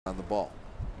on the ball.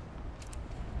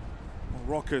 Well,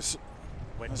 Rockers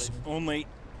has only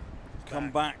come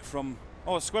back from...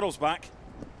 Oh, Squirrel's back.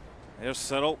 There's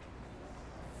Cyril.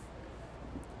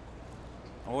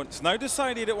 Oh, it's now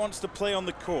decided it wants to play on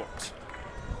the court.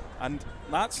 And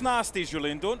that's nasty,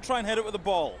 Julien. Don't try and hit it with the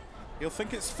ball. He'll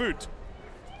think it's food.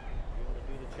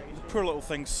 The poor little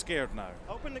thing's scared now.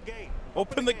 Open the gate.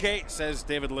 Open the gate, says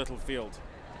David Littlefield.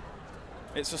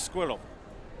 It's a squirrel.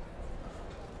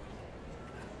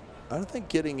 I don't think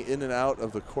getting in and out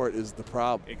of the court is the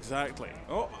problem. Exactly.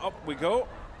 Oh, up we go.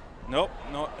 Nope,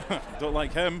 not. Don't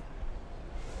like him.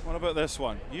 What about this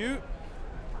one? You?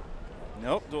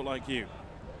 Nope, don't like you.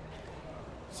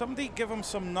 Somebody give him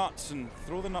some nuts and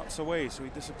throw the nuts away so he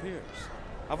disappears.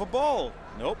 Have a ball.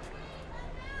 Nope.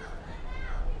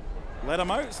 Let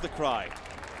him out's the cry.